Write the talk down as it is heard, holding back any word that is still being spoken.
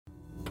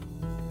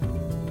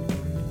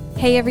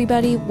Hey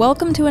everybody,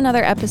 welcome to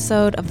another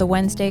episode of the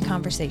Wednesday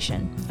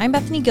Conversation. I'm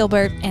Bethany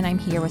Gilbert, and I'm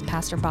here with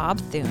Pastor Bob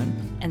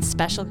Thune and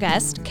special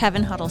guest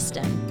Kevin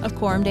Huddleston of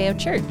Quorum Deo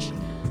Church.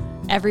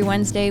 Every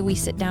Wednesday, we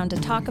sit down to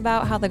talk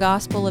about how the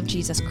gospel of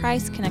Jesus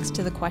Christ connects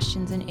to the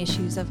questions and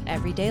issues of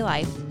everyday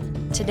life.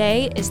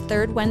 Today is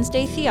Third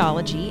Wednesday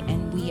Theology,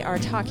 and we are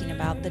talking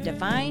about the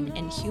divine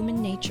and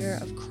human nature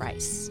of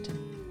Christ.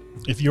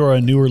 If you're a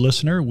newer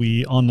listener,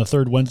 we, on the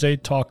Third Wednesday,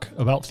 talk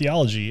about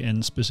theology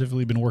and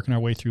specifically been working our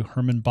way through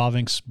Herman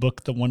Bavinck's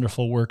book, The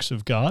Wonderful Works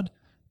of God.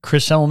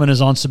 Chris Herman is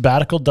on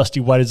sabbatical. Dusty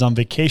White is on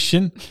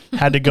vacation.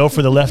 Had to go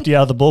for the lefty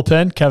out of the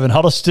bullpen. Kevin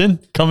Huddleston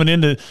coming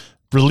in to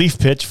relief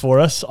pitch for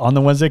us on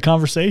the Wednesday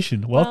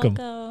Conversation. Welcome.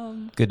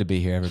 Good to be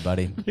here,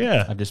 everybody.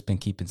 Yeah. I've just been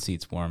keeping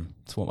seats warm.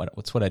 It's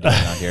what I do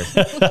around here.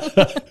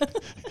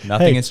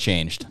 Nothing has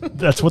changed.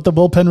 That's what the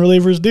bullpen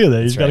relievers do.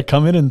 They just got to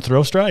come in and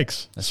throw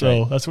strikes. That's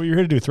what you're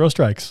here to do, throw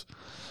strikes.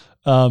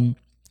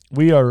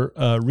 We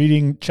are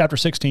reading chapter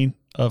 16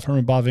 of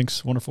Herman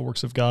Bavinck's Wonderful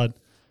Works of God,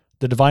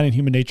 the divine and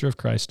human nature of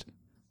Christ.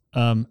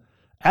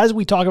 As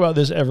we talk about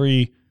this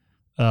every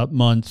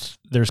month,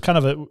 there's kind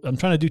of I'm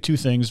trying to do two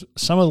things.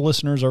 Some of the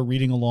listeners are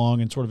reading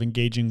along and sort of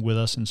engaging with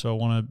us, and so I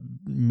want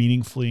to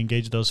meaningfully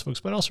engage those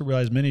folks, but I also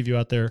realize many of you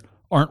out there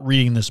aren't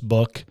reading this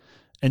book,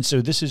 and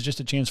so this is just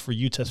a chance for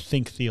you to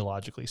think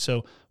theologically.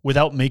 So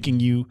without making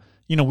you,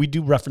 we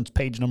do reference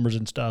page numbers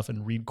and stuff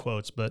and read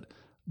quotes, but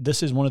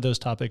this is one of those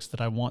topics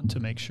that I want to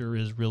make sure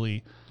is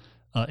really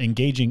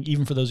engaging,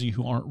 even for those of you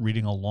who aren't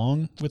reading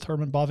along with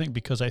Herman Bavinck,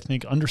 because I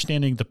think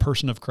understanding the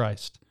person of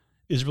Christ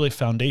is really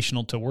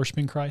foundational to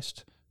worshiping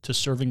Christ, to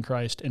serving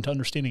Christ, and to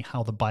understanding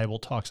how the Bible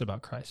talks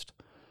about Christ.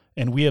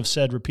 And we have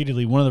said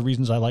repeatedly, one of the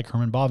reasons I like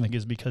Herman Bavinck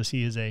is because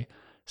he is a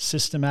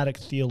systematic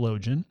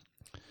theologian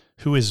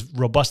who is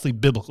robustly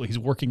biblical. He's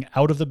working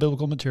out of the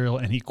biblical material,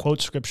 and he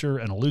quotes Scripture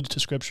and alludes to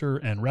Scripture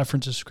and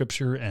references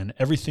Scripture, and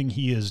everything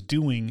he is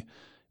doing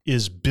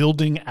is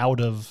building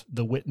out of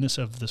the witness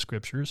of the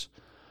Scriptures.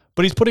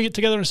 But he's putting it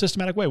together in a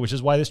systematic way, which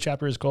is why this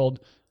chapter is called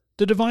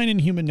The Divine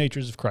and Human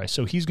Natures of Christ.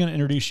 So he's going to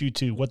introduce you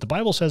to what the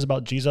Bible says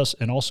about Jesus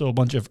and also a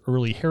bunch of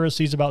early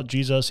heresies about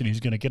Jesus, and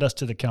he's going to get us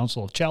to the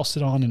Council of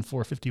Chalcedon in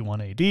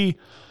 451 AD,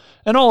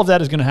 and all of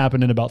that is going to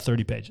happen in about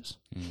 30 pages.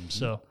 Mm-hmm.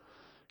 So,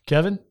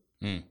 Kevin,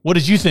 what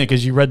did you think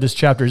as you read this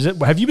chapter?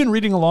 Have you been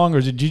reading along,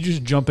 or did you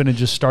just jump in and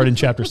just start in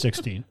chapter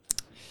 16?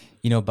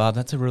 Bob,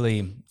 it's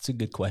a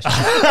good question.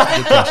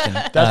 Good question.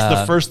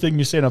 That's the first thing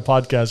you say in a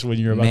podcast when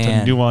you're about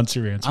to nuance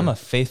your answer. I'm a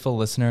faithful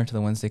listener to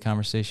the Wednesday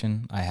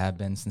Conversation. I have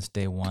been since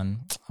day one.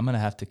 I'm going to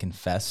have to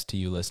confess to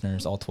you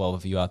listeners, all 12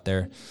 of you out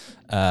there,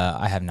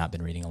 I have not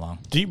been reading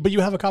along. But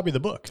you have a copy of the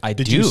book.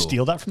 Did you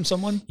steal that from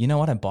someone? You know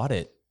what? I bought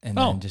it and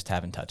then just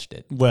haven't touched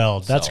it. Well,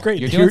 that's great.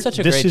 You're doing such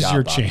a great job, This is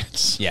your Bob.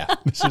 chance. Yeah.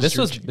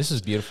 This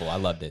is beautiful. I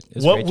loved it. It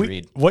was great to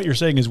read. What you're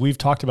saying is we've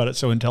talked about it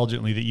so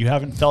intelligently that you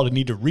haven't felt a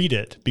need to read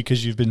it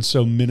because you've been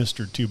so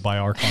ministered to by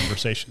our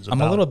conversations about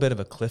I'm a little bit of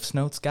a Cliffs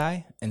Notes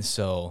guy, and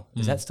so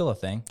is that still a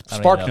thing?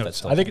 Spark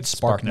Notes. I think it's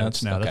Spark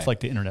Notes now. Okay. That's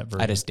like the internet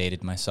version. I just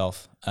dated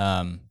myself.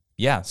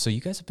 So you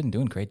guys have been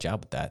doing a great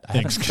job with that. I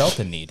haven't felt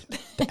the need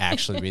to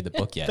actually read the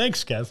book yet.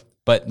 Thanks, Kev.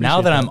 But now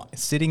that I'm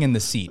sitting in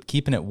the seat,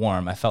 keeping it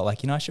warm, I felt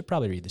like, I should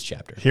probably read this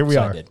chapter. Here we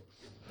are. I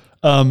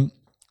did.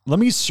 Let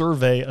me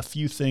survey a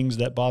few things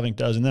that Bavinck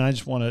does, and then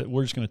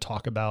we're just going to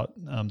talk about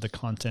the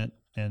content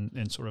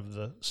and sort of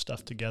the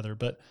stuff together.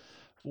 But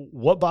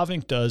what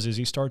Bavinck does is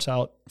he starts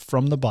out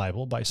from the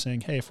Bible by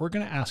saying, hey, if we're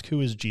going to ask who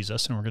is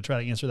Jesus, and we're going to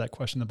try to answer that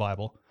question in the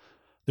Bible,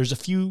 there's a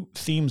few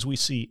themes we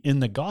see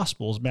in the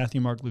Gospels,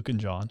 Matthew, Mark, Luke, and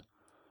John.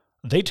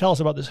 They tell us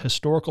about this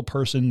historical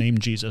person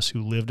named Jesus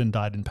who lived and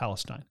died in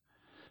Palestine.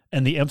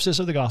 And the emphasis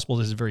of the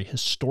Gospels is very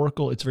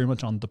historical. It's very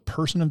much on the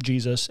person of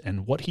Jesus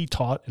and what he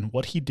taught and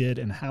what he did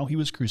and how he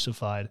was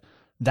crucified.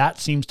 That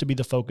seems to be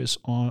the focus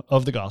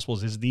of the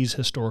Gospels, is these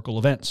historical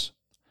events.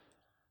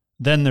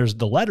 Then there's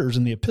the letters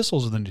and the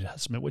epistles of the New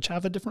Testament, which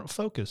have a different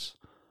focus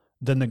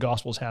than the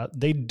Gospels have.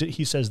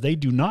 He says they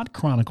do not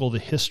chronicle the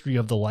history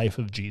of the life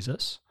of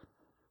Jesus,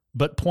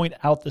 but point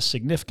out the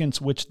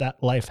significance which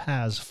that life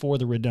has for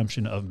the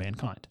redemption of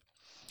mankind.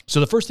 So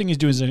the first thing he's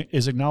doing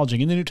is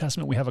acknowledging in the New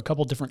Testament we have a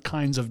couple different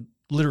kinds of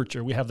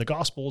literature. We have the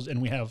Gospels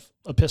and we have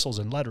epistles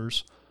and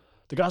letters.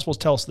 The Gospels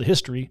tell us the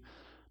history.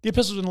 The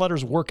epistles and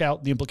letters work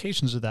out the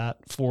implications of that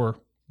for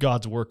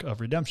God's work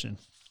of redemption.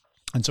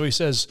 And so he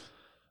says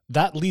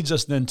that leads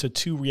us then to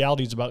two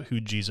realities about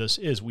who Jesus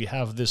is. We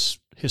have this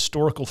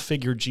historical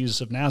figure, Jesus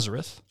of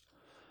Nazareth,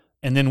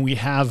 and then we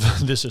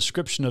have this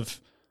ascription of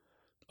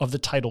the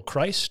title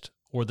Christ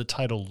or the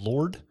title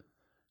Lord.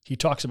 He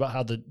talks about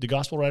how the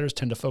gospel writers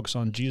tend to focus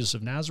on Jesus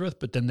of Nazareth,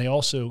 but then they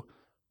also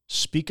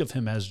speak of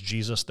him as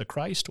Jesus the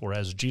Christ or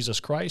as Jesus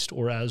Christ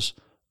or as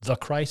the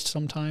Christ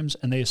sometimes,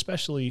 and they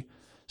especially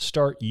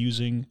start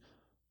using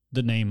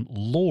the name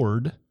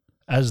Lord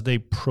as they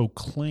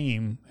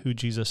proclaim who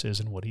Jesus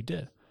is and what he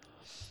did.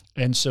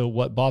 And so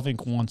what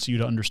Bavinck wants you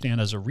to understand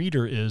as a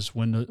reader is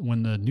when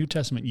the New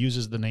Testament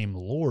uses the name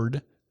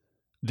Lord,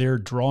 they're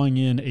drawing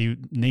in a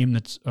name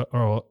that's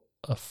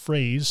a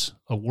phrase,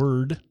 a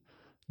word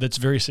that's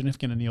very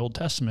significant in the Old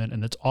Testament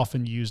and that's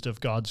often used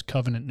of God's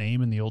covenant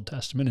name in the Old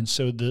Testament. And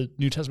so the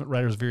New Testament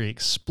writers very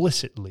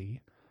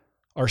explicitly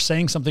are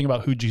saying something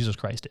about who Jesus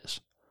Christ is.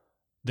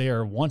 They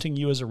are wanting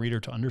you as a reader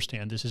to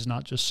understand this is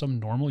not just some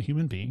normal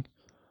human being,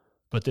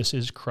 but this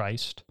is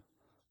Christ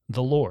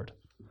the Lord.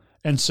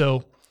 And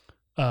so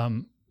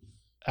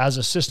as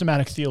a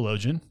systematic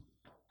theologian,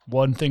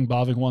 one thing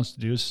Bavinck wants to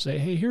do is say,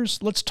 hey,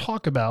 let's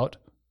talk about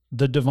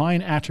the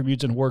divine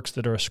attributes and works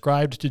that are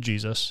ascribed to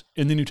Jesus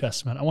in the New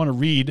Testament. I want to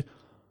read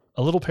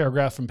a little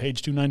paragraph from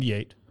page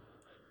 298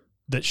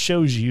 that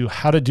shows you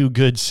how to do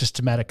good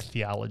systematic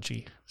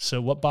theology.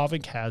 So what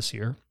Bavinck has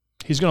here,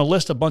 he's going to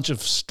list a bunch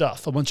of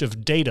stuff, a bunch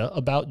of data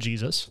about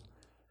Jesus,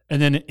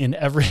 and then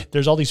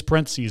there's all these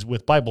parentheses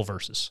with Bible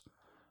verses.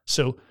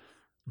 So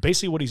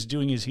basically what he's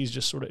doing is he's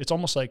just it's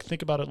almost like,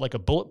 think about it like a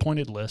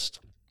bullet-pointed list,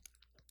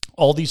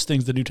 all these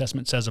things the New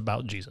Testament says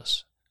about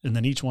Jesus. And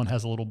then each one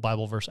has a little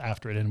Bible verse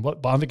after it. And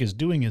what Bavinck is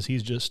doing is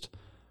he's just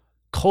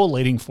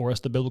collating for us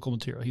the biblical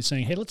material. He's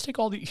saying, hey, let's take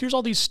here's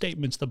all these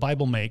statements the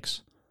Bible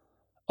makes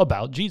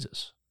about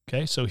Jesus.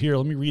 Okay, so here,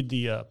 let me read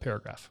the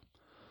paragraph.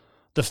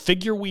 The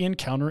figure we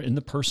encounter in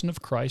the person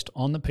of Christ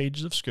on the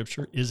pages of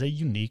Scripture is a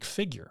unique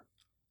figure.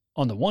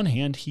 On the one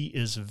hand, he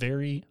is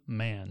very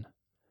man.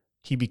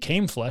 He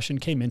became flesh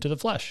and came into the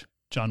flesh,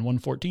 John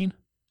 1:14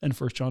 and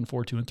 1 John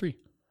 4:2 and 3.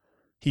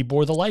 He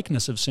bore the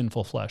likeness of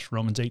sinful flesh,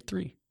 Romans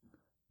 8:3.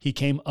 He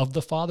came of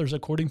the fathers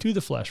according to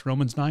the flesh,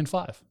 Romans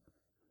 9:5.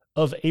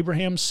 Of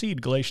Abraham's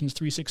seed, Galatians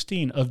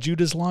 3:16. Of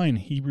Judah's line,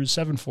 Hebrews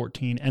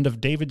 7:14. And of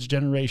David's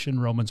generation,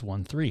 Romans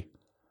 1:3.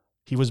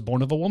 He was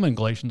born of a woman,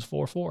 Galatians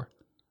 4:4.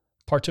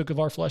 Partook of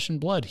our flesh and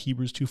blood,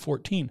 Hebrews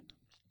 2:14.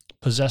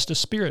 Possessed a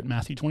spirit,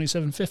 Matthew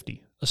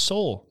 27:50. A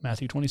soul,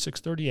 Matthew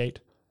 26:38.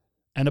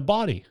 And a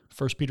body,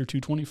 1 Peter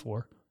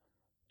 2:24.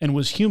 And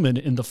was human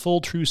in the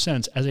full true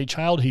sense. As a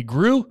child he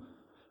grew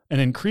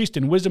and increased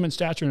in wisdom and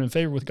stature and in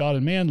favor with God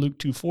and man, Luke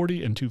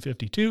 2:40 and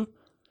 2:52.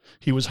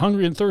 He was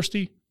hungry and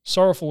thirsty,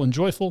 sorrowful and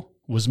joyful,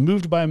 was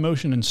moved by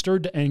emotion and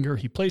stirred to anger.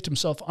 He placed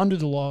himself under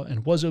the law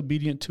and was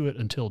obedient to it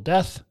until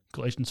death,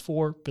 Galatians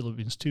 4,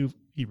 Philippians 2,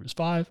 Hebrews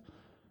 5.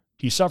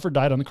 He suffered,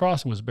 died on the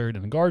cross, and was buried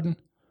in the garden.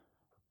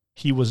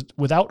 He was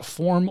without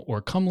form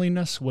or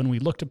comeliness. When we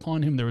looked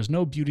upon him, there was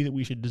no beauty that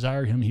we should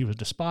desire him. He was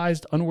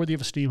despised, unworthy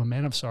of esteem, a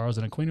man of sorrows,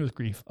 and acquainted with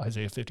grief,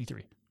 Isaiah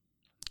 53.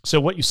 So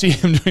what you see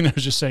him doing there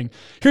is just saying,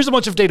 here's a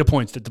bunch of data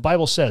points that the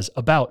Bible says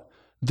about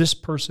this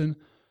person,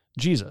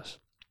 Jesus.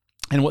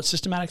 And what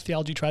systematic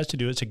theology tries to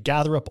do is to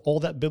gather up all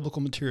that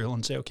biblical material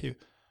and say, okay,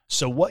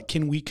 so what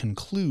can we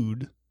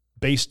conclude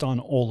based on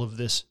all of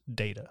this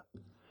data?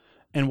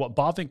 And what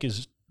Bavinck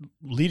is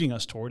leading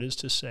us toward is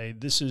to say,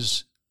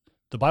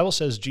 the Bible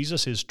says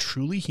Jesus is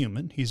truly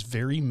human. He's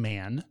very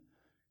man.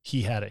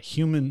 He had a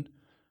human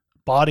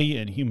body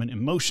and human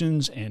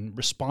emotions and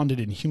responded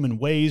in human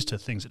ways to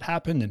things that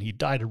happened, and he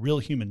died a real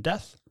human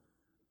death.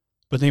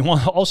 But then he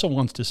also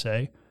wants to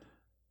say,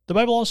 the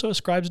Bible also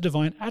ascribes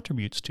divine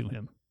attributes to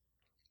him.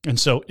 And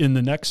so in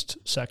the next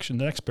section,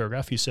 the next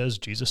paragraph, he says,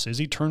 Jesus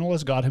is eternal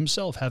as God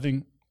himself,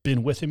 having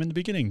been with him in the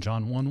beginning,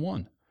 John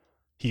 1:1.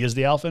 He is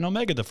the Alpha and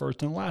Omega, the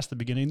first and the last, the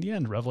beginning and the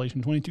end,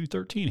 Revelation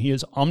 22:13. He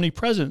is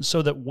omnipresent,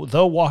 so that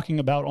though walking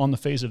about on the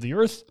face of the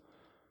earth,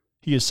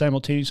 he is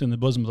simultaneous in the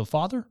bosom of the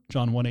Father,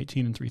 John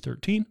 1:18 and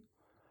 3:13.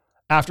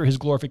 After his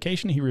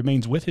glorification, he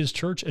remains with his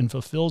church and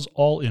fulfills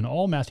all in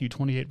all, Matthew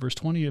 28, verse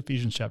 20,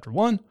 Ephesians chapter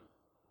 1.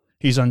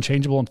 He's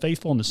unchangeable and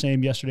faithful and the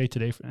same yesterday,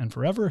 today, and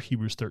forever,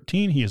 Hebrews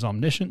 13. He is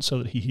omniscient so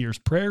that he hears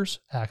prayers,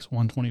 Acts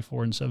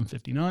 1:24 and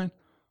 7:59.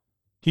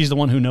 He's the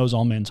one who knows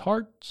all men's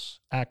hearts,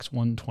 Acts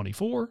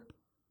 1:24.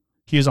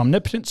 He is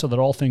omnipotent so that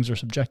all things are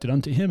subjected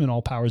unto him and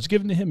all power is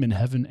given to him in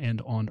heaven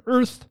and on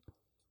earth,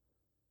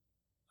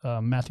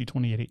 Matthew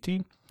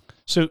 28:18.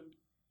 So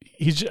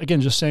he's,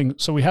 again, just saying,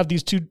 so we have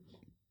these two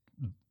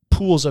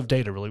pools of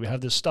data, really. We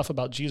have this stuff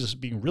about Jesus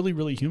being really,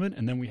 really human,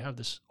 and then we have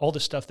all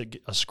this stuff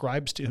that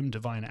ascribes to him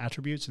divine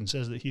attributes and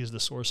says that he is the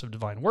source of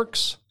divine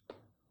works.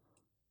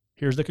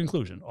 Here's the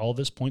conclusion. All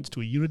this points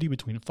to a unity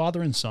between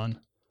Father and Son,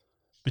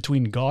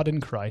 between God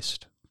and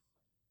Christ,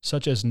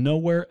 such as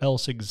nowhere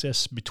else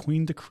exists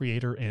between the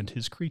Creator and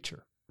his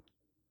creature.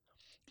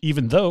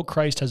 Even though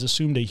Christ has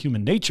assumed a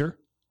human nature,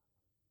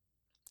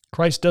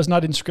 Christ does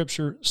not in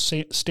Scripture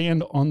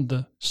stand on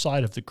the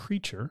side of the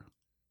creature,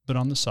 but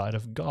on the side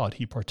of God.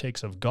 He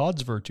partakes of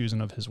God's virtues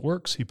and of his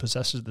works. He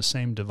possesses the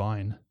same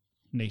divine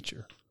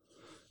nature.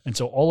 And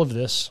so all of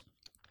this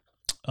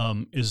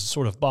is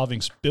sort of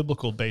Bavinck's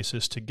biblical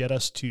basis to get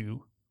us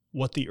to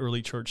what the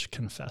early church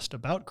confessed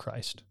about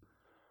Christ,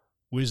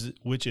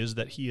 which is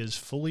that he is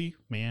fully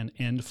man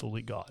and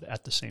fully God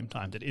at the same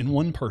time. That in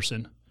one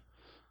person,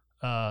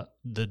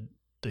 the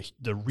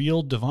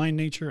real divine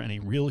nature and a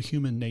real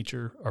human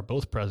nature are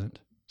both present,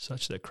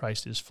 such that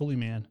Christ is fully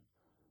man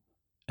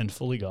and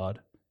fully God.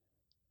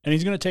 And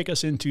he's going to take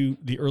us into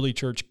the early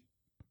church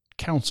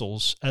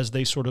councils as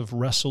they sort of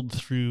wrestled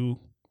through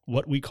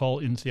what we call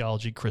in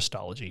theology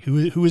Christology.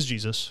 Who is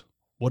Jesus?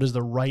 What is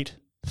the right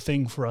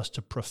thing for us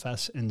to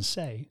profess and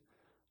say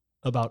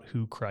about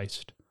who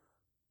Christ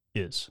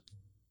is?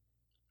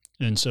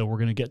 And so we're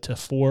going to get to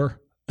 4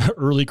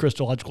 early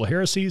Christological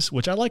heresies,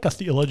 which I like a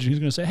theologian who's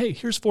going to say, hey,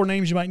 here's 4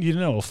 names you might need to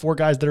know, 4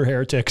 guys that are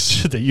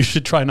heretics that you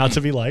should try not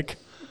to be like.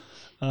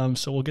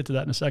 So we'll get to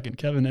that in a second.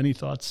 Kevin, any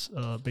thoughts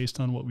based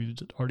on what we've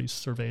already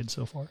surveyed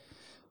so far?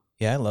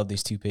 Yeah, I love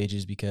these 2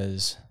 pages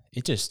because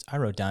I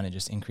wrote down it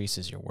just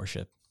increases your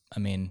worship. I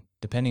mean,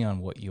 depending on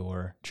what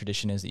your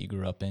tradition is that you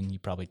grew up in, you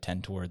probably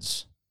tend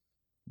towards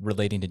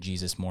relating to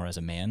Jesus more as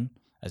a man,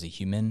 as a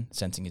human,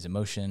 sensing his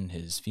emotion,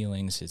 his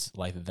feelings, his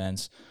life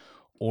events,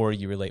 or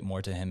you relate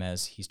more to him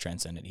as he's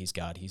transcendent, he's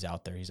God, he's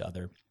out there, he's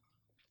other.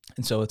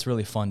 And so it's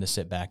really fun to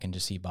sit back and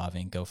just see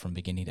Bavinck go from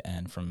beginning to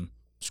end, from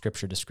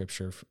scripture to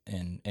scripture,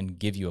 and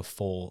give you a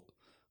full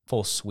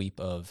sweep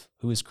of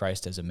who is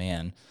Christ as a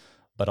man,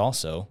 but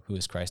also who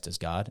is Christ as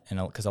God. And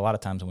because a lot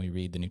of times when we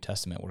read the New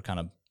Testament,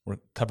 we're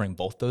covering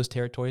both those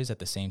territories at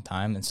the same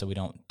time, and so we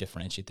don't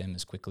differentiate them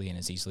as quickly and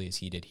as easily as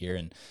he did here.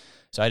 And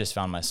so I just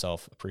found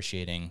myself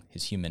appreciating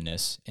his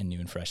humanness in new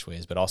and fresh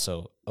ways, but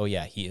also, oh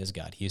yeah, he is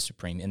God, he is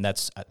supreme. And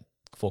that's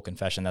full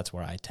confession, that's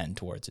where I tend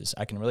towards, is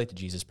I can relate to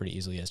Jesus pretty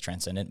easily as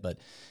transcendent, but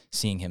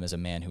seeing him as a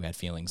man who had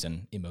feelings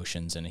and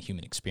emotions and a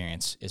human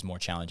experience is more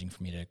challenging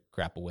for me to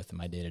grapple with in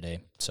my day-to-day.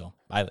 So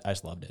I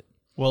just loved it.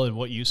 Well, and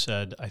what you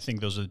said, I think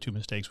those are the 2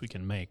 mistakes we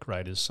can make,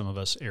 right? Is some of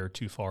us err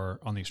too far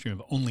on the extreme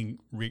of only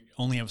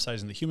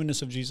emphasizing the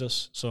humanness of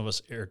Jesus. Some of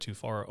us err too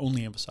far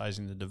only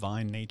emphasizing the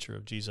divine nature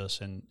of Jesus.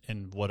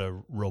 And what a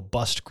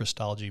robust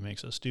Christology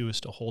makes us do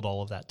is to hold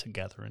all of that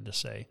together and to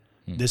say,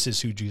 this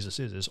is who Jesus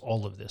is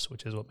all of this,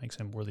 which is what makes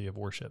him worthy of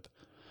worship.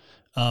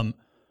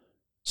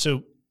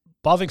 So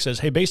Bavinck says,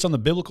 hey, based on the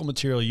biblical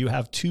material, you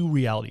have 2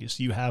 realities.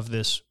 You have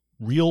this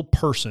real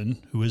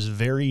person who is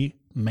very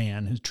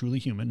man, who's truly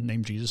human,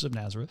 named Jesus of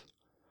Nazareth.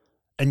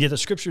 And yet the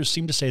scriptures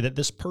seem to say that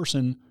this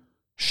person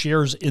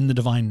shares in the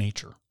divine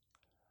nature.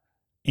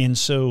 And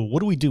so what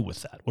do we do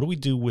with that? What do we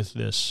do with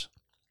this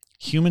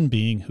human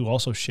being who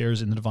also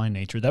shares in the divine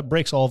nature? That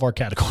breaks all of our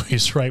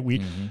categories, right?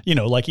 We,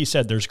 like he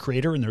said, there's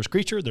creator and there's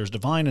creature, there's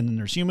divine and then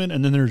there's human,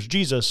 and then there's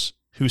Jesus,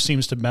 who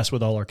seems to mess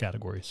with all our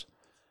categories.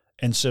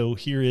 And so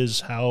here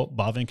is how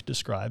Bavinck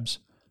describes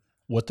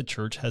what the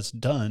church has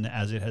done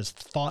as it has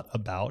thought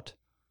about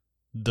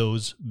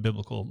those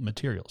biblical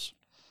materials.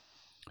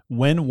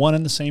 When one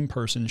and the same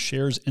person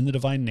shares in the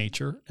divine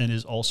nature and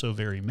is also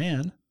very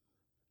man,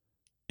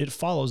 it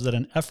follows that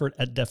an effort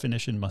at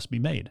definition must be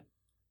made,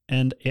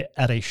 and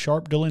at a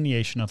sharp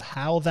delineation of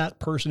how that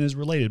person is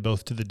related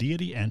both to the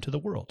deity and to the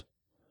world.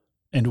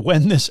 And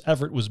when this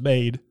effort was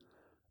made,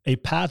 a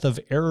path of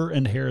error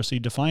and heresy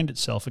defined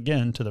itself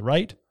again to the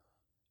right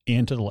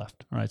and to the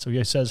left. All right, so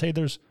he says, hey,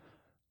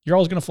 you're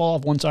always going to fall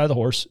off one side of the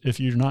horse if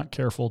you're not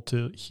careful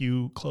to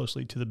hew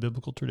closely to the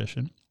biblical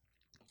tradition.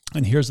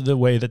 And here's the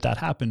way that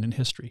happened in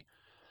history.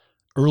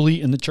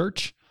 Early in the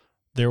church,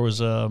 there was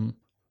a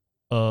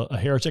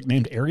heretic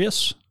named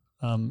Arius,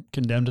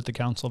 condemned at the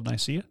Council of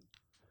Nicaea.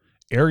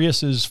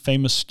 Arius's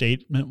famous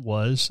statement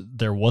was,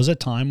 there was a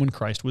time when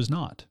Christ was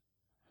not.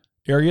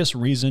 Arius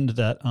reasoned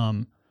that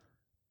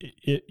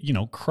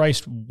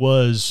Christ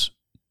was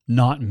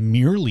not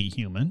merely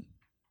human.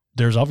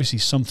 There's obviously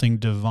something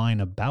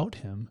divine about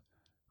him,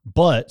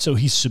 so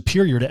he's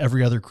superior to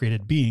every other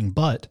created being,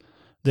 but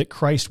that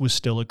Christ was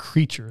still a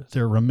creature.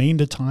 There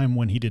remained a time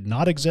when he did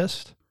not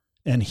exist,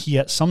 and he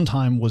at some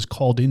time was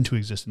called into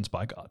existence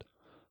by God.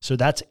 So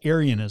that's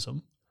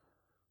Arianism.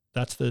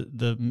 That's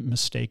the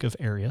mistake of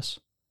Arius.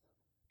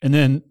 And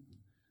then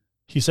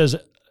he says,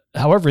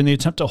 however, in the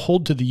attempt to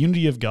hold to the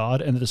unity of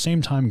God and at the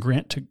same time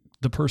grant to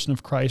the person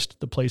of Christ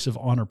the place of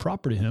honor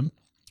proper to him,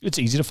 it's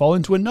easy to fall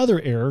into another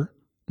error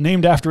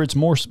named after its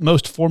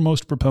most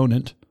foremost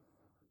proponent,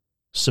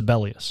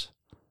 Sabellius.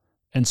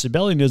 And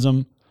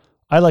Sabellianism,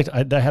 I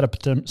had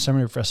a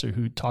seminary professor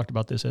who talked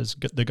about this as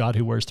the God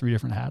who wears 3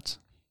 different hats.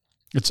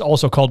 It's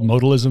also called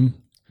modalism.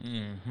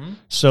 Mm-hmm.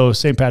 So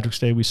St. Patrick's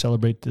Day, we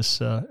celebrate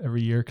this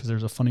every year because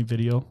there's a funny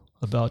video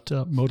about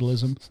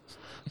modalism.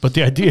 But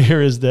the idea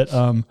here is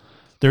that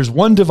there's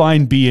one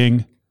divine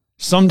being.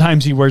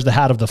 Sometimes he wears the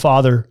hat of the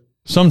Father.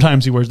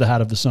 Sometimes he wears the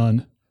hat of the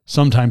Son.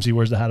 Sometimes he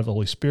wears the hat of the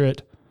Holy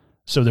Spirit.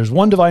 So there's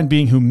one divine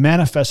being who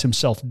manifests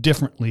himself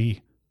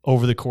differently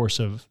over the course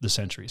of the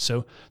centuries.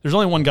 So there's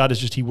only one God.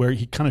 It's just he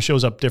kind of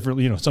shows up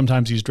differently.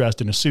 Sometimes he's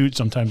dressed in a suit.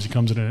 Sometimes he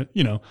comes in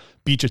a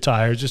beach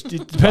attire. It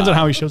depends on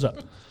how he shows up.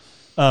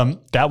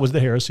 That was the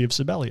heresy of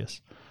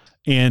Sabellius.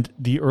 And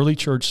the early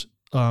church,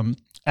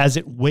 as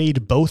it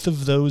weighed both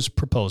of those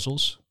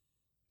proposals,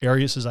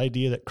 Arius's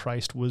idea that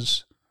Christ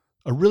was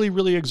a really,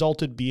 really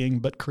exalted being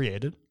but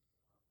created,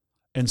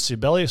 and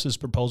Sabellius's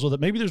proposal that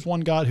maybe there's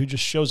one God who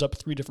just shows up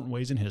 3 different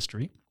ways in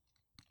history.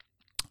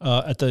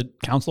 At the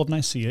Council of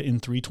Nicaea in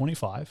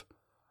 325,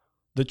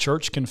 the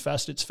church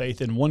confessed its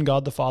faith in one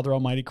God, the Father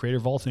Almighty, creator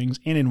of all things,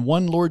 and in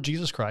one Lord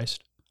Jesus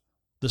Christ,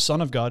 the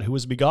Son of God, who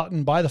was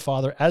begotten by the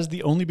Father as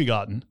the only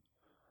begotten,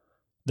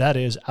 that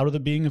is, out of the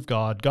being of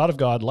God, God of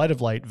God, light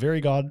of light, very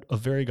God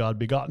of very God,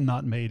 begotten,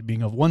 not made,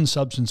 being of one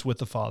substance with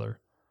the Father,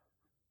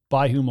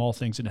 by whom all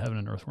things in heaven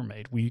and earth were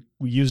made. We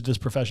used this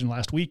profession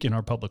last week in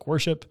our public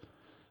worship.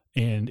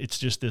 And it's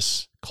just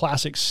this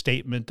classic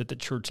statement that the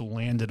church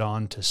landed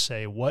on to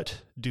say,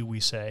 what do we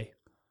say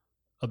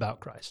about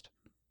Christ?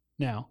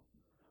 Now,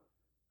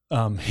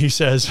 he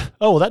says,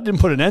 oh, well, that didn't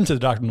put an end to the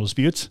doctrinal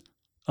disputes.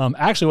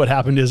 Actually, what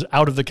happened is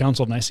out of the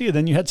Council of Nicaea,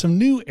 then you had some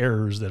new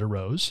errors that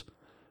arose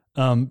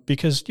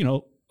because,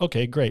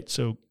 okay, great.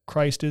 So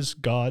Christ is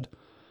God.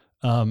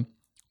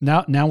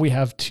 Now we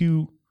have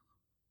two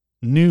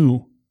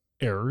new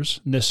errors.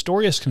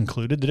 Nestorius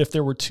concluded that if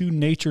there were two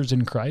natures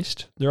in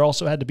Christ, there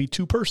also had to be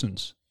two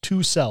persons,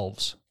 two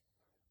selves,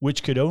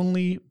 which could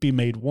only be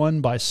made one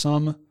by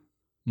some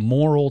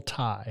moral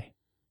tie,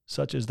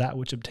 such as that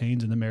which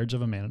obtains in the marriage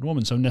of a man and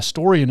woman. So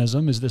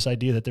Nestorianism is this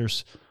idea that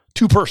there's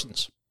two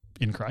persons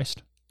in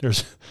Christ.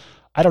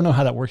 I don't know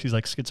how that works. He's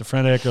like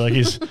schizophrenic or like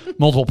he's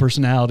multiple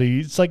personality.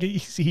 It's like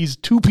he's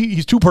two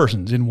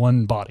persons in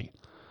one body.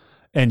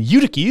 And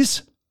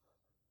Eutyches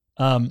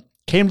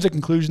came to the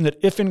conclusion that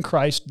if in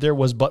Christ there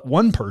was but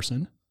one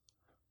person,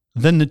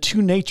 then the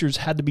two natures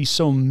had to be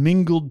so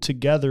mingled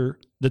together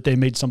that they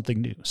made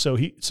something new. So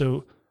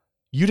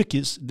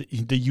Eutyches,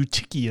 the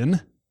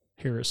Eutychian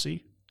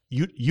heresy,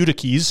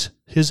 Eutyches,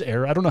 his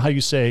error. I don't know how you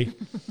say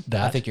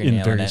that I think you're in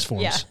nailing various it.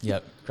 forms. Yeah.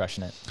 Yep,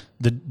 crushing it.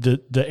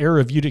 The error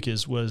of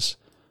Eutyches was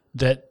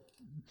that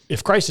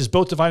if Christ is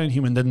both divine and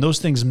human, then those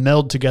things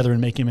meld together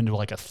and make him into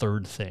like a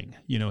third thing.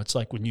 It's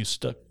like when you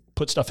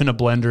put stuff in a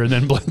blender and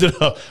then blend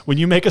it up. When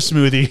you make a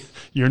smoothie,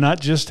 you're not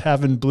just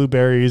having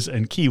blueberries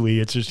and kiwi.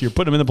 It's just you're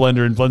putting them in the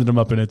blender and blending them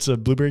up, and it's a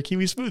blueberry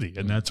kiwi smoothie.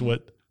 And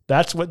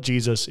that's what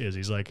Jesus is.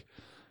 He's like,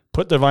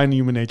 put divine and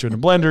human nature in a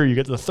blender. You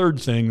get the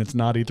third thing that's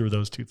not either of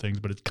those two things,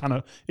 but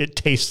it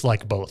tastes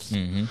like both.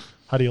 Mm-hmm.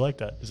 How do you like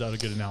that? Is that a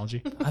good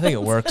analogy? I think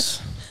it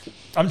works.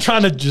 I'm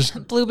trying to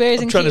just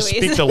blueberries and kiwis. to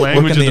speak the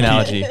language of the the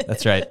analogy. people.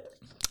 That's right.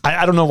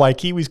 I don't know why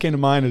kiwis came to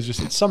mind.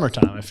 It's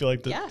summertime. I feel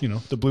like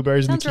the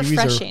blueberries and the Sounds kiwis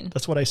refreshing.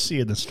 that's what I see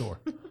in the store.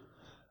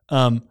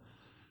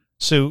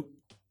 So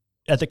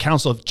at the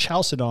Council of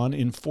Chalcedon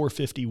in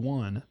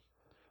 451,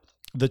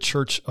 the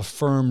church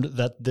affirmed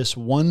that this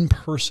one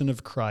person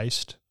of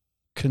Christ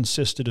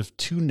consisted of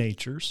two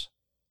natures,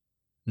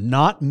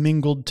 not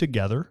mingled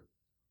together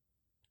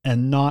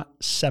and not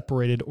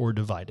separated or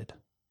divided.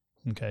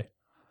 Okay.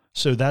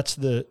 So that's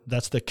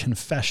the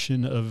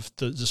confession of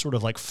the sort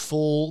of like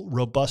full,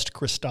 robust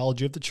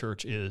Christology of the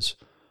church is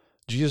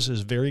Jesus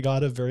is very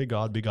God of very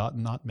God,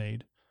 begotten, not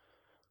made,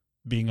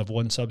 being of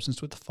one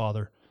substance with the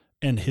Father,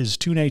 and his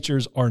two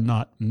natures are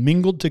not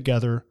mingled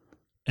together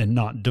and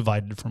not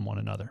divided from one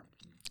another.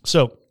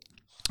 So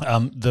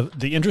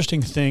the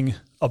interesting thing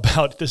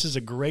about this is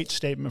a great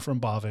statement from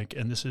Bavinck,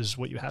 and this is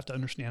what you have to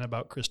understand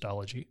about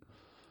Christology.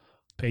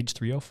 Page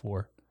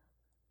 304.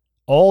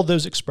 All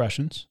those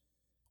expressions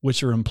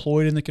which are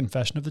employed in the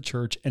confession of the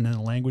church and in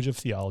the language of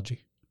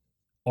theology,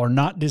 are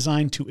not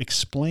designed to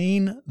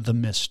explain the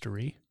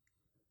mystery,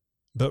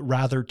 but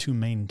rather to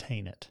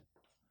maintain it.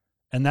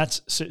 And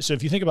that's, so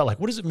if you think about like,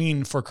 what does it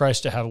mean for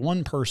Christ to have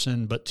one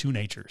person but two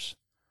natures?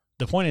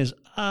 The point is,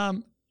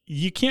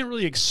 you can't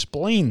really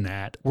explain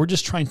that. We're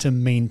just trying to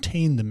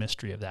maintain the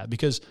mystery of that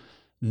because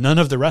none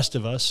of the rest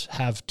of us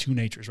have two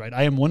natures, right?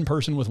 I am one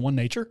person with one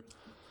nature.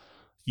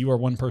 You are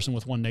one person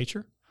with one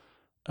nature.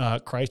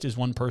 Christ is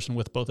one person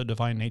with both a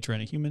divine nature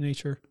and a human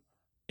nature.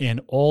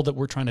 And all that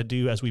we're trying to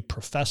do as we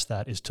profess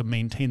that is to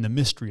maintain the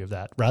mystery of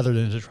that rather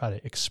than to try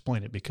to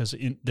explain it, because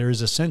there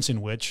is a sense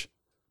in which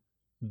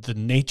the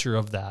nature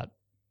of that,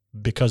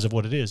 because of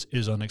what it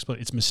is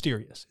unexplained. It's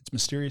mysterious. It's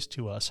mysterious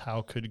to us.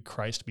 How could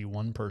Christ be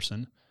one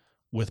person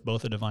with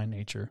both a divine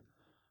nature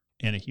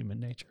and a human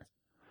nature?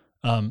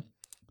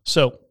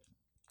 So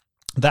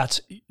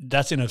that's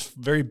in a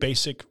very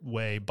basic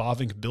way,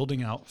 Bavinck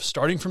building out,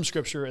 starting from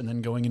Scripture and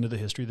then going into the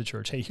history of the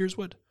church. Hey, here's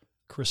what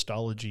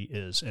Christology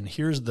is. And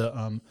here's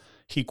the,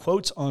 he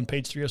quotes on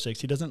page 306.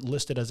 He doesn't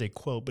list it as a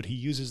quote, but he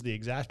uses the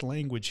exact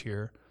language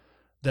here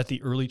that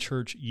the early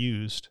church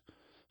used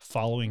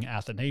following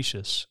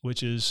Athanasius,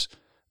 which is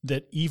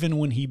that even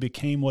when he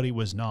became what he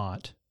was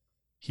not,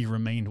 he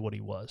remained what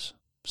he was.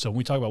 So when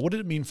we talk about what did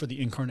it mean for the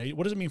incarnate,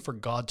 what does it mean for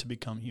God to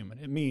become human?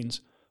 It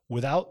means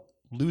without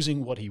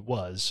losing what he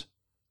was,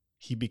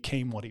 he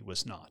became what he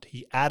was not.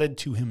 He added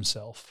to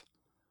himself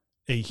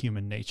a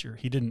human nature.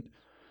 He didn't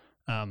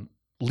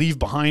leave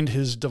behind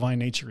his divine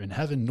nature in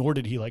heaven, nor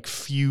did he like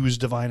fuse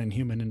divine and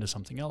human into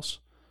something else,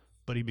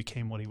 but he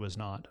became what he was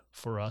not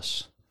for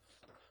us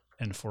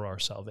and for our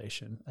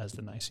salvation, as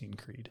the Nicene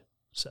Creed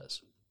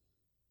says.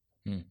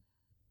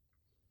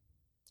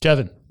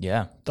 Kevin.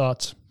 Yeah.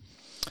 Thoughts?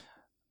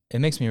 It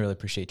makes me really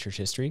appreciate church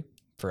history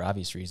for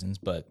obvious reasons,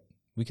 but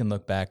we can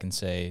look back and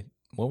say,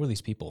 what were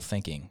these people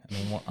thinking? I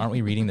mean, aren't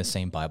we reading the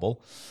same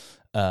Bible?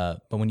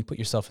 But when you put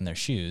yourself in their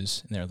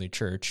shoes, in the early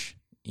church,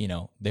 you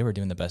know, they were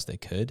doing the best they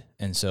could.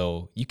 And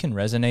so you can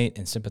resonate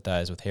and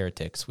sympathize with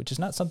heretics, which is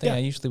not something I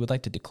usually would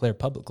like to declare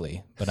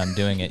publicly, but I'm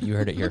doing it. You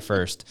heard it here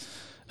first.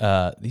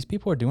 These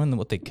people are doing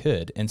what they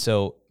could. And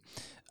so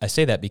I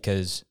say that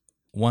because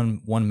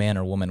one man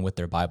or woman with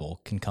their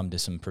Bible can come to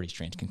some pretty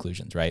strange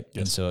conclusions, right? Yes.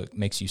 And so it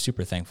makes you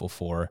super thankful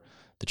for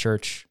the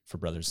church, for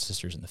brothers and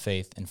sisters in the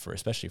faith, and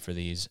especially for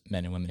these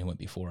men and women who went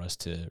before us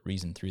to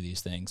reason through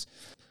these things.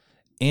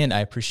 And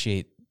I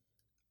appreciate,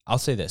 I'll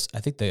say this,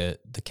 I think the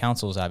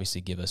councils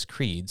obviously give us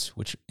creeds,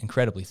 which I'm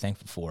incredibly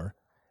thankful for,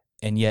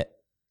 and yet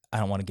I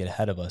don't want to get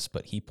ahead of us,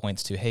 but he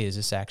points to, hey, is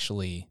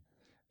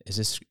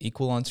this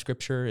equal on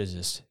Scripture? Is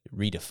this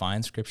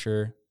redefine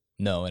Scripture?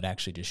 No, it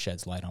actually just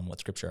sheds light on what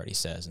Scripture already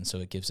says, and so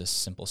it gives us a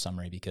simple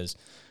summary, because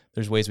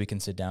there's ways we can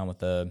sit down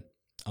with a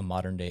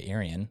modern-day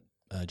Arian,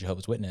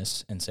 Jehovah's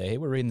Witness, and say, hey,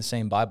 we're reading the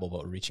same Bible,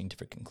 but we're reaching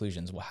different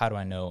conclusions. Well, how do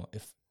I know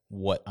if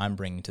what I'm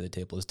bringing to the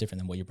table is different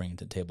than what you're bringing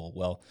to the table?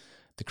 Well,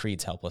 the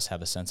creeds help us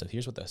have a sense of,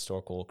 here's what the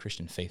historical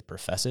Christian faith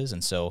professes,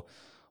 and so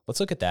let's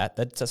look at that.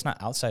 That's not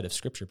outside of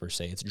Scripture per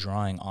se. It's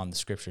drawing on the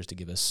Scriptures to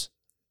give us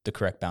the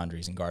correct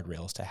boundaries and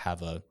guardrails to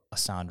have a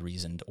sound,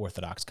 reasoned,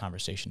 orthodox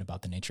conversation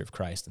about the nature of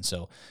Christ. And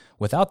so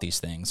without these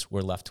things,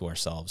 we're left to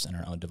ourselves and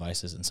our own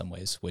devices in some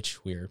ways,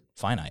 which we're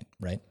finite,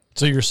 right?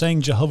 So you're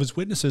saying Jehovah's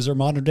Witnesses are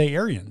modern-day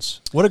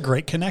Arians. What a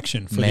great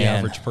connection for the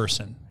average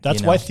person.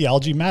 That's why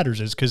theology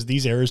matters, is because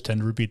these errors tend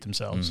to repeat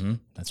themselves. Mm-hmm.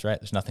 That's right.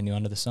 There's nothing new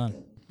under the sun.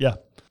 Yeah.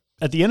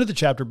 At the end of the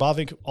chapter,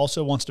 Bavinck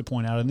also wants to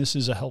point out, and this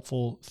is a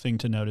helpful thing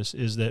to notice,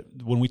 is that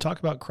when we talk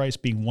about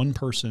Christ being one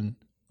person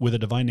with a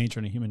divine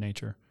nature and a human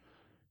nature,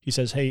 he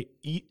says, hey,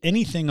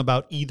 anything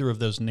about either of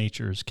those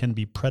natures can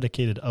be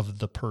predicated of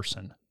the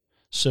person.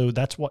 So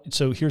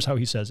so here's how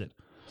he says it.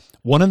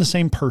 One and the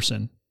same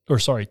person,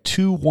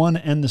 two one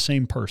and the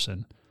same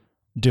person,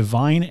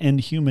 divine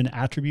and human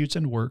attributes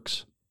and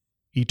works,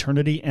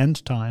 eternity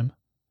and time,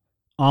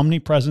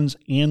 omnipresence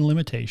and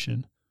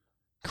limitation,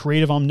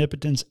 creative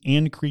omnipotence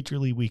and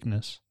creaturely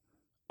weakness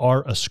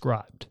are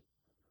ascribed.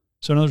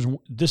 So in other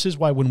words, this is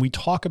why when we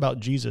talk about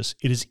Jesus,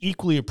 it is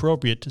equally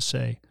appropriate to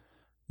say,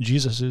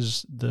 Jesus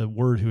is the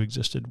Word who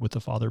existed with the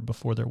Father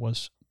before there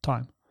was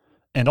time.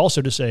 And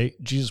also to say,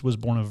 Jesus was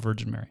born of a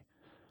Virgin Mary.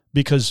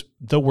 Because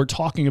though we're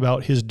talking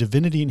about his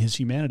divinity and his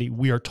humanity,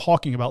 we are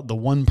talking about the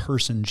one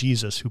person,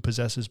 Jesus, who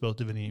possesses both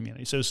divinity and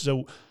humanity.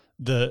 So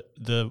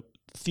the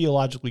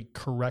theologically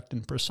correct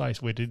and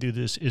precise way to do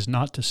this is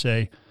not to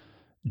say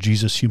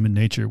Jesus' human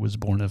nature was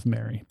born of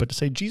Mary, but to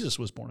say Jesus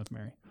was born of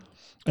Mary.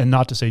 And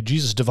not to say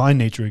Jesus' divine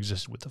nature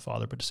existed with the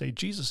Father, but to say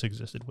Jesus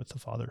existed with the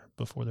Father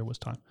before there was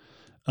time.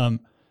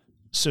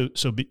 So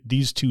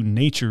these two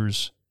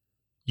natures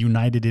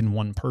united in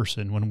one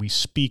person, when we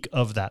speak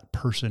of that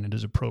person, it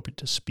is appropriate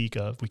to speak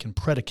of, we can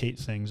predicate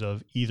things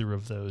of either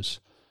of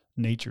those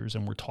natures,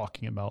 and we're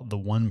talking about the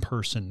one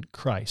person,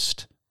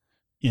 Christ,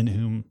 in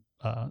whom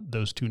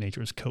those two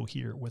natures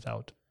cohere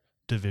without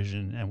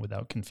division and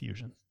without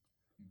confusion.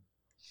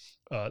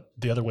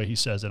 The other way he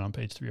says it on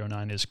page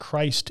 309 is,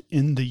 Christ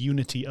in the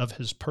unity of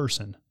his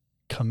person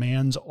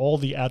commands all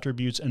the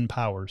attributes and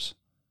powers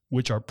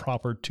which are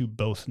proper to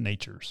both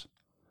natures.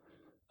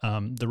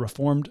 The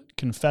Reformed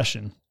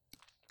confession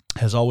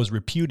has always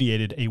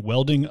repudiated a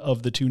welding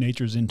of the two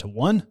natures into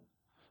one,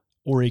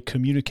 or a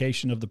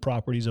communication of the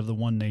properties of the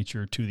one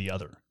nature to the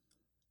other.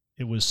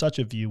 It was such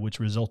a view which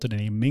resulted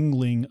in a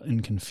mingling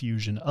and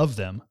confusion of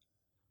them,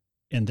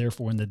 and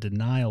therefore in the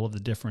denial of the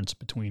difference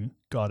between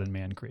God and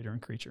man, creator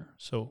and creature.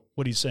 So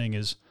what he's saying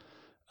is,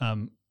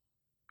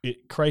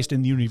 Christ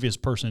in the unity of his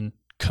person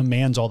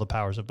commands all the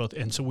powers of both.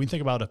 And so we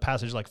think about a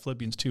passage like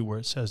Philippians 2, where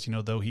it says,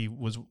 though he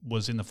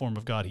was in the form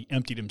of God, he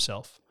emptied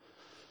himself.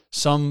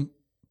 Some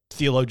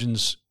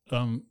theologians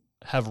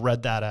have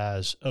read that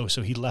as,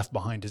 so he left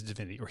behind his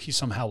divinity, or he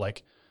somehow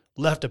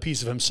left a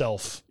piece of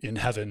himself in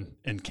heaven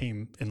and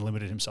came and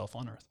limited himself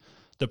on earth.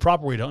 The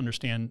proper way to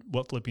understand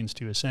what Philippians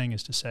 2 is saying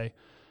is to say,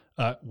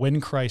 when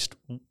Christ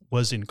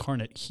was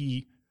incarnate,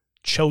 he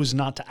chose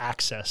not to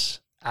access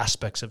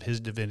aspects of his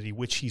divinity,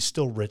 which he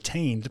still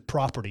retained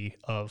property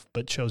of,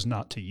 but chose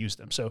not to use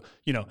them. So,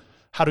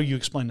 how do you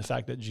explain the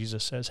fact that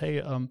Jesus says,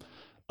 hey,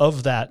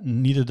 of that,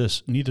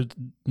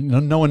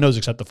 no one knows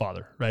except the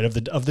Father, right? Of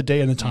the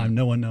day and the time,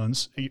 no one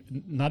knows,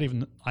 not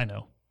even I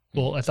know.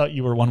 Well, I thought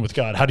you were one with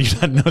God. How do you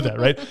not know that,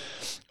 right?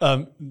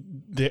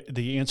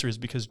 The answer is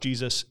because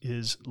Jesus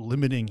is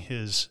limiting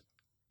his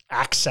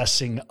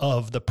accessing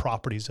of the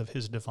properties of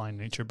his divine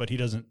nature, but he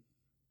doesn't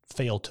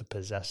fail to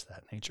possess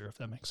that nature, if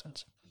that makes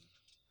sense.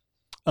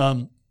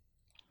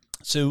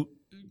 So,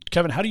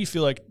 Kevin, how do you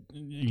feel like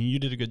you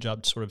did a good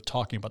job sort of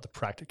talking about the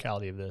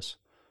practicality of this?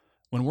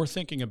 When we're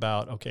thinking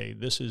about, okay,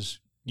 this is,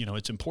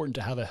 it's important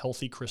to have a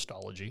healthy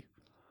Christology.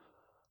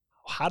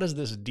 How does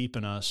this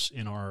deepen us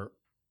in our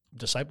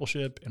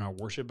discipleship, in our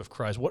worship of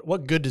Christ?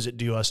 What good does it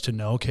do us to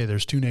know, okay,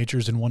 there's two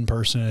natures in one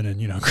person,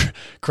 and,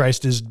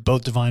 Christ is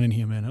both divine and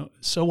human?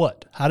 So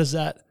what? How does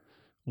that,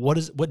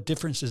 what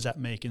difference does that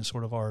make in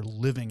sort of our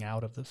living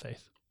out of the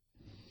faith?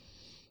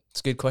 It's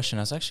a good question.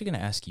 I was actually going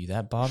to ask you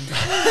that, Bob.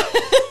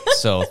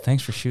 So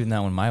thanks for shooting that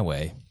one my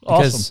way.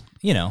 Because,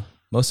 awesome.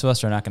 Most of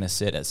us are not going to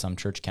sit at some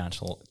church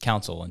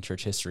council in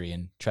church history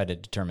and try to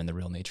determine the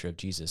real nature of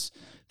Jesus.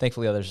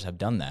 Thankfully, others have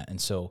done that. And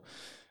so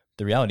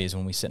the reality is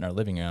when we sit in our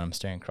living room, I'm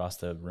staring across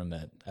the room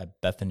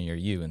at Bethany or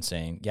you and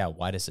saying, yeah,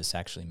 why does this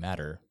actually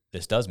matter?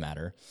 This does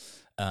matter.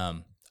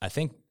 I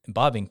think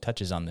Bavinck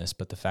touches on this,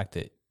 but the fact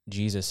that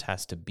Jesus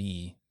has to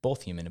be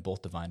both human and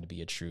both divine to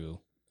be a true,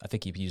 I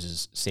think he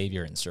uses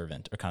savior and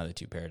servant are kind of the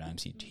two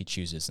paradigms he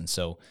chooses. And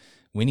so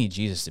we need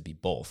Jesus to be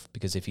both,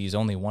 because if he's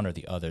only one or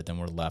the other, then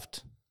we're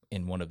left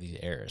in one of these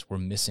errors. We're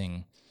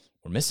missing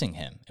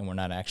him, and we're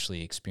not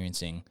actually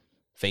experiencing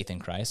faith in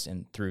Christ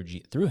and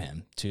through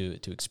him to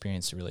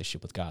experience the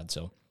relationship with God.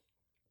 So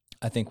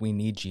I think we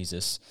need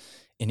Jesus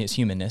in his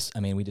humanness. I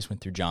mean, we just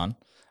went through John.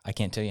 I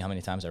can't tell you how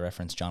many times I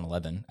referenced John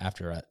 11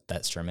 after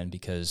that sermon,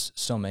 because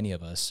so many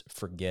of us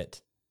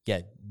forget,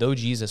 though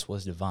Jesus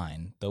was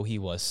divine, though he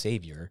was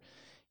Savior,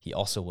 he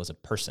also was a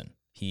person.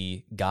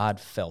 God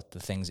felt the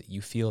things that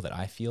you feel, that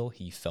I feel.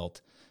 He felt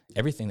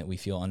everything that we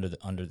feel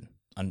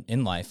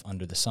in life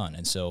under the sun.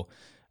 And so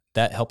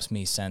that helps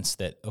me sense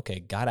that, okay,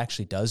 God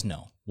actually does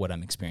know what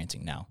I'm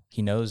experiencing now.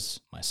 He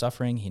knows my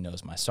suffering. He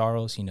knows my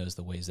sorrows. He knows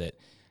the ways that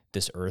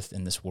this earth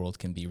and this world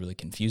can be really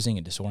confusing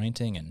and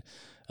disorienting.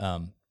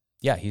 And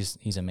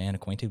he's a man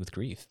acquainted with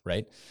grief,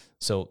 right?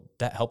 So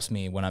that helps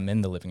me when I'm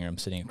in the living room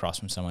sitting across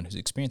from someone who's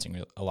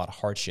experiencing a lot of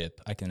hardship.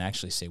 I can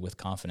actually say with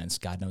confidence,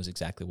 God knows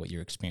exactly what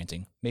you're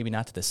experiencing. Maybe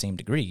not to the same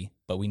degree,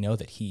 but we know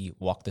that he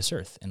walked this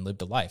earth and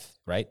lived a life,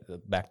 right?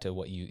 Back to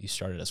what you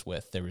started us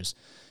with.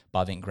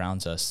 Bavinck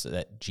grounds us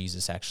that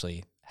Jesus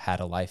actually had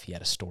a life. He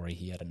had a story.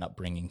 He had an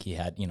upbringing. He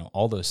had,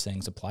 all those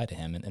things apply to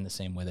him in the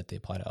same way that they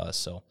apply to us.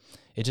 So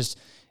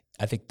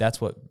I think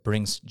that's what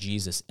brings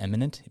Jesus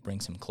eminent. It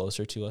brings him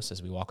closer to us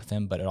as we walk with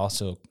him, but it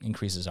also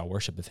increases our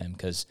worship of him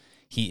because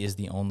he is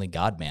the only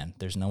God-man.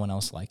 There's no one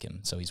else like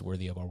him, so he's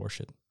worthy of our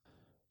worship.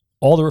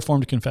 All the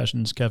Reformed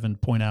confessions, Kevin,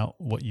 point out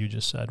what you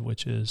just said,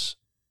 which is,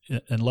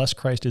 unless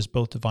Christ is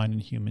both divine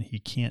and human, he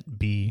can't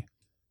be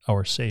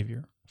our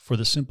Savior, for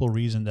the simple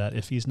reason that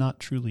if he's not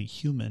truly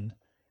human,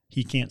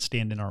 he can't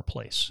stand in our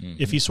place.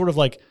 Mm-hmm. If he's sort of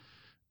like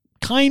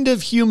kind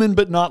of human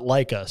but not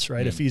like us,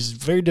 right? Mm-hmm. If he's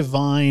very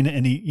divine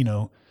and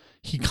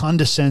he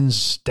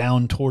condescends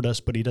down toward us,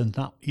 but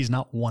he's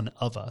not one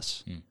of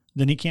us,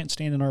 then he can't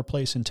stand in our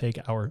place and take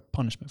our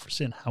punishment for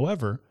sin.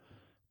 However,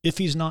 if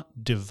he's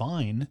not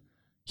divine,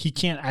 he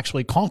can't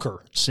actually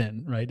conquer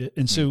sin, right?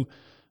 And so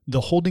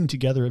the holding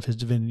together of his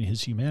divinity and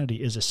his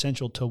humanity is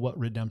essential to what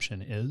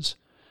redemption is.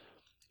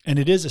 And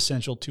it is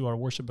essential to our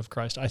worship of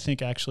Christ. I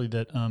think actually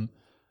that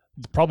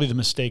probably the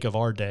mistake of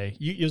our day,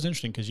 it was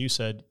interesting because you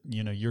said,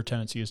 your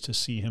tendency is to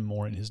see him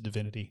more in his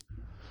divinity.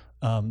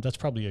 That's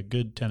probably a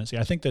good tendency.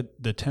 I think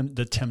that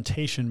the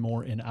temptation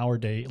more in our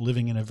day,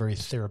 living in a very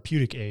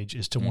therapeutic age,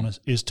 is to want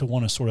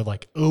to sort of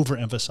like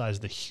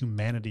overemphasize the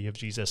humanity of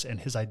Jesus and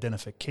his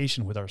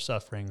identification with our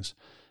sufferings,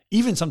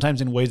 even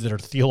sometimes in ways that are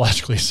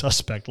theologically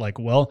suspect. Like,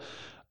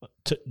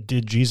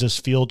 did Jesus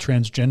feel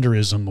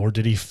transgenderism, or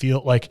did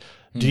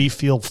he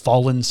feel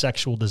fallen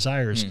sexual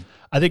desires?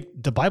 I think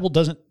the Bible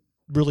doesn't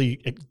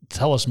really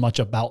tell us much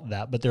about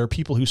that, but there are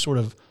people who sort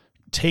of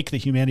take the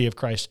humanity of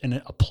Christ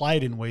and apply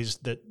it in ways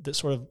that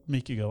sort of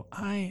make you go,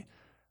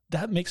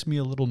 that makes me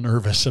a little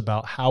nervous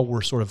about how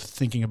we're sort of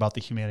thinking about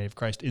the humanity of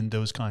Christ in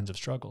those kinds of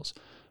struggles.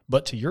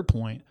 But to your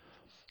point,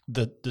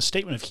 the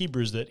statement of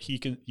Hebrews that he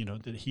can,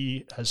 that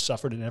he has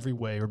suffered in every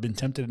way or been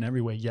tempted in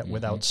every way, yet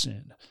without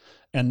sin.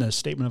 And the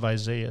statement of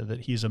Isaiah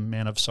that he's a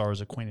man of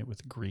sorrows, acquainted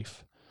with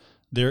grief.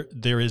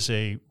 There is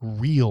a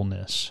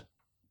realness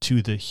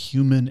to the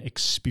human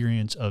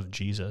experience of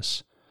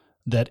Jesus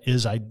that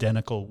is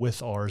identical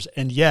with ours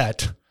and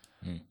yet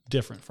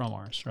different from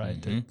ours, right?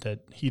 Mm-hmm.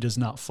 That he does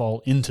not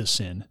fall into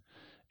sin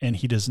and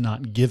he does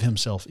not give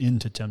himself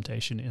into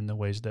temptation in the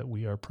ways that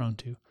we are prone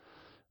to.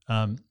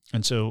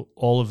 And so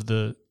all of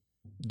the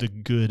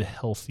good,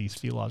 healthy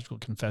theological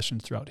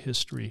confessions throughout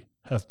history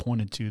have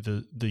pointed to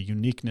the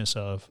uniqueness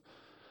of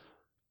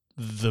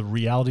the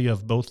reality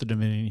of both the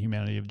divinity and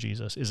humanity of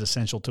Jesus is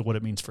essential to what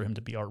it means for him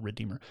to be our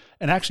Redeemer.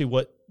 And actually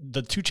what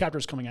the two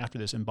chapters coming after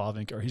this in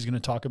Bavinck he's going to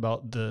talk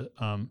about the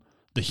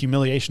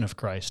humiliation of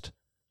Christ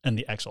and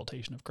the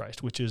exaltation of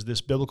Christ, which is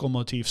this biblical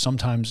motif.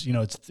 Sometimes,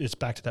 it's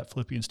back to that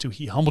Philippians 2.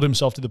 He humbled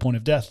himself to the point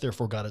of death,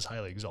 therefore God has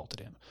highly exalted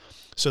him.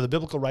 So the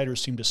biblical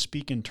writers seem to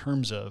speak in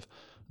terms of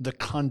the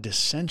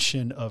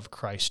condescension of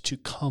Christ to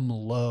come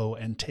low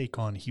and take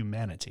on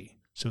humanity.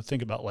 So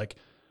think about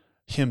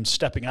him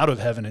stepping out of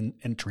heaven and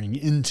entering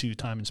into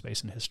time and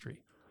space and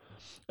history.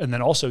 And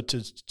then also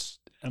to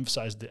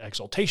emphasize the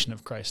exaltation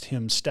of Christ,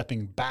 him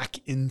stepping back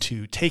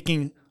into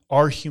taking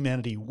our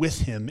humanity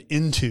with him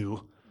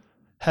into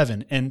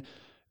heaven. And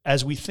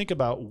as we think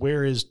about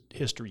where is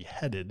history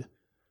headed,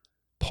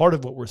 part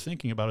of what we're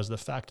thinking about is the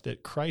fact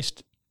that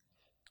Christ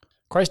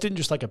didn't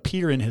just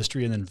appear in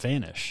history and then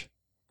vanish.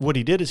 What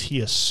he did is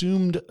he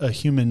assumed a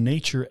human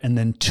nature and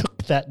then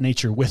took that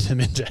nature with him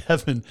into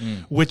heaven,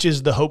 which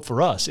is the hope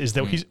for us, is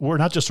that we're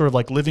not just sort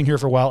of living here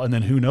for a while and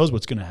then who knows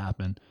what's going to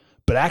happen,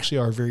 but actually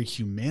our very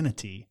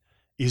humanity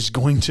is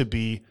going to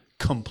be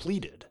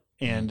completed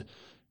and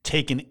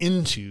taken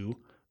into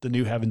the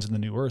new heavens and the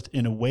new earth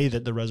in a way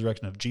that the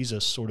resurrection of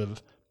Jesus sort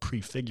of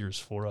prefigures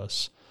for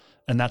us.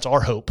 And that's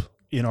our hope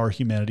in our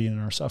humanity and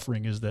in our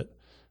suffering, is that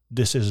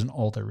this isn't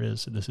all there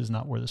is. This is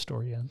not where the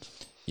story ends.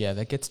 Yeah,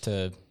 that gets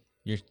to...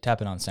 You're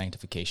tapping on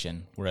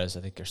sanctification, whereas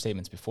I think our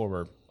statements before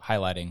were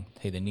highlighting,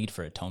 hey, the need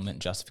for atonement,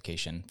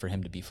 justification, for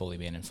him to be fully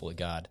man and fully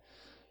God.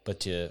 But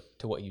to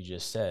what you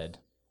just said,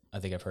 I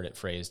think I've heard it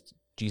phrased,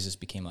 Jesus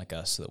became like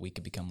us so that we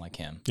could become like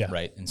him,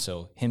 right? And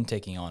so him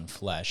taking on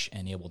flesh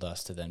enabled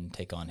us to then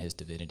take on his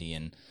divinity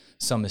in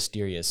some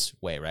mysterious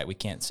way, right? We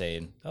can't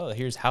say, oh,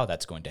 here's how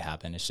that's going to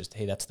happen. It's just,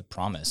 hey, that's the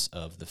promise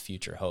of the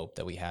future hope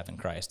that we have in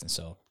Christ. And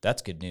so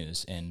that's good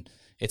news. And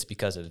it's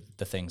because of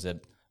the things that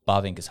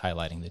Bavinck is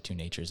highlighting, the two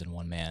natures in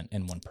one man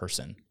and one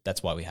person.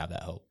 That's why we have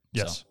that hope.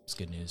 Yes. So it's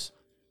good news.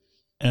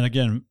 And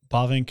again,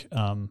 Bavinck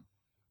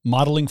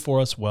modeling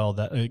for us well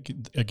that,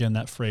 again,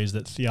 that phrase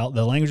that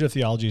the language of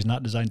theology is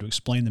not designed to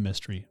explain the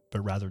mystery, but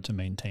rather to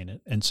maintain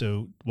it. And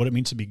so what it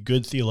means to be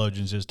good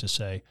theologians is to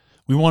say,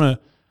 we want to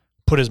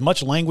put as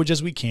much language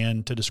as we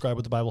can to describe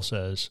what the Bible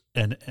says,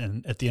 and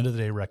at the end of the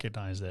day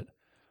recognize that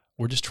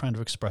we're just trying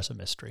to express a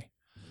mystery.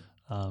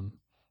 And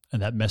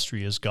that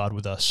mystery is God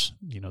with us,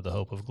 the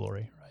hope of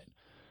glory, right?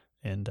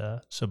 And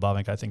so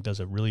Bavinck, I think, does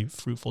a really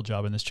fruitful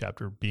job in this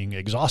chapter, being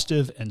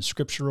exhaustive and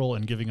scriptural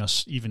and giving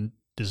us even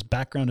this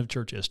background of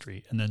church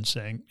history, and then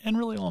saying, and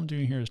really all I'm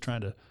doing here is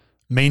trying to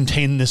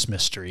maintain this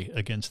mystery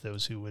against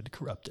those who would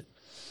corrupt it.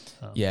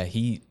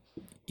 He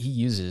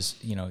uses,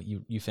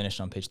 you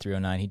finished on page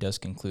 309. He does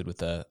conclude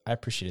with I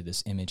appreciated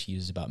this image he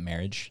uses about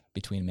marriage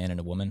between a man and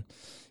a woman.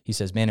 He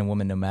says, man and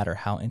woman, no matter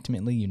how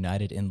intimately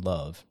united in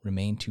love,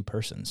 remain two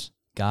persons.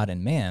 God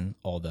and man,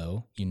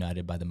 although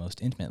united by the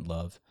most intimate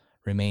love,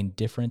 remain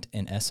different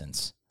in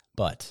essence.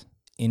 But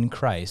in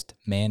Christ,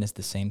 man is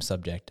the same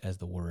subject as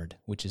the Word,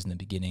 which is in the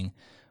beginning,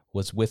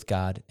 was with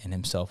God, and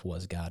himself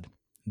was God.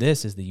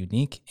 This is the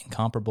unique,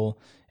 incomparable,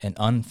 and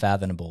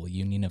unfathomable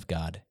union of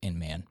God and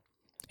man.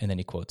 And then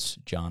he quotes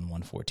John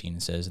 1:14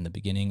 and says, in the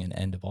beginning and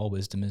end of all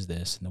wisdom is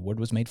this, and the Word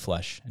was made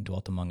flesh and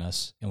dwelt among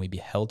us, and we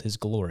beheld his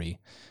glory,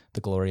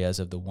 the glory as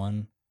of the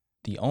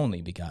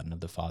only begotten of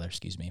the Father,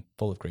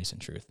 full of grace and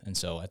truth. And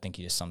so I think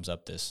he just sums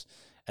up this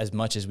as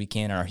much as we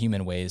can in our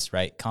human ways,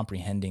 right?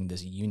 Comprehending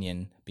this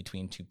union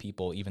between two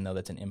people, even though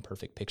that's an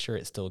imperfect picture,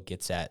 it still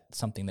gets at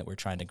something that we're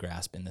trying to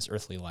grasp in this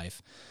earthly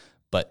life.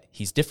 But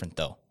he's different,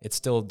 though. It's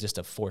still just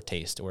a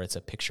foretaste, or it's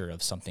a picture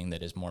of something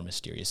that is more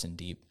mysterious and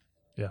deep.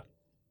 Yeah.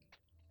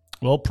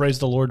 Well, praise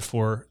the Lord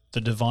for the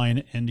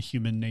divine and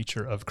human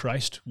nature of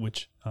Christ,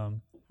 which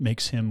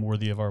makes him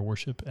worthy of our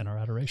worship and our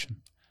adoration.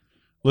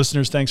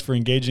 Listeners, thanks for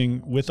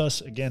engaging with us.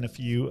 Again, if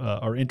you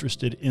are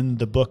interested in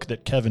the book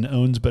that Kevin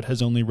owns but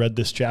has only read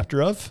this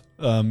chapter of,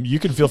 you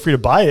can feel free to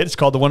buy it. It's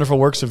called The Wonderful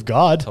Works of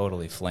God.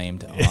 Totally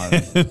flamed on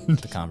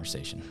the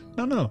conversation.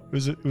 No.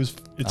 It's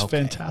okay.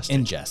 Fantastic.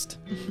 In jest.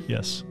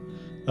 Yes.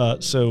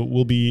 So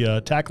we'll be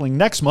tackling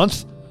next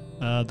month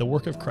the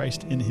work of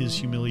Christ in his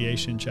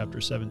humiliation, chapter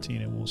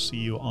 17, and we'll see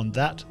you on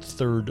that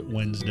third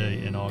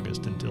Wednesday in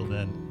August. Until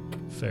then,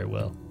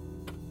 farewell.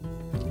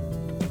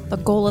 The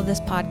goal of this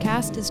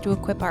podcast is to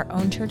equip our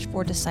own church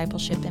for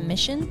discipleship and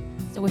mission.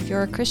 So if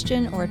you're a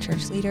Christian or a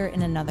church leader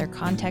in another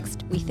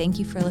context, we thank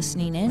you for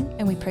listening in,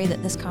 and we pray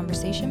that this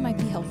conversation might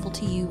be helpful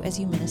to you as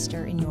you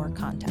minister in your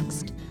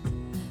context.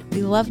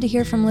 We love to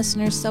hear from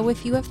listeners, so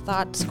if you have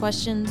thoughts,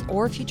 questions,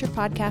 or future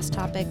podcast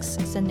topics,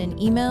 send an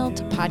email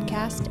to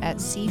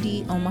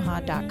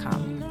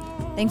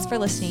podcast@cdomaha.com. Thanks for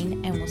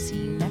listening, and we'll see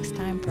you next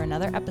time for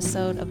another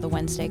episode of the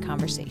Wednesday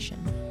Conversation.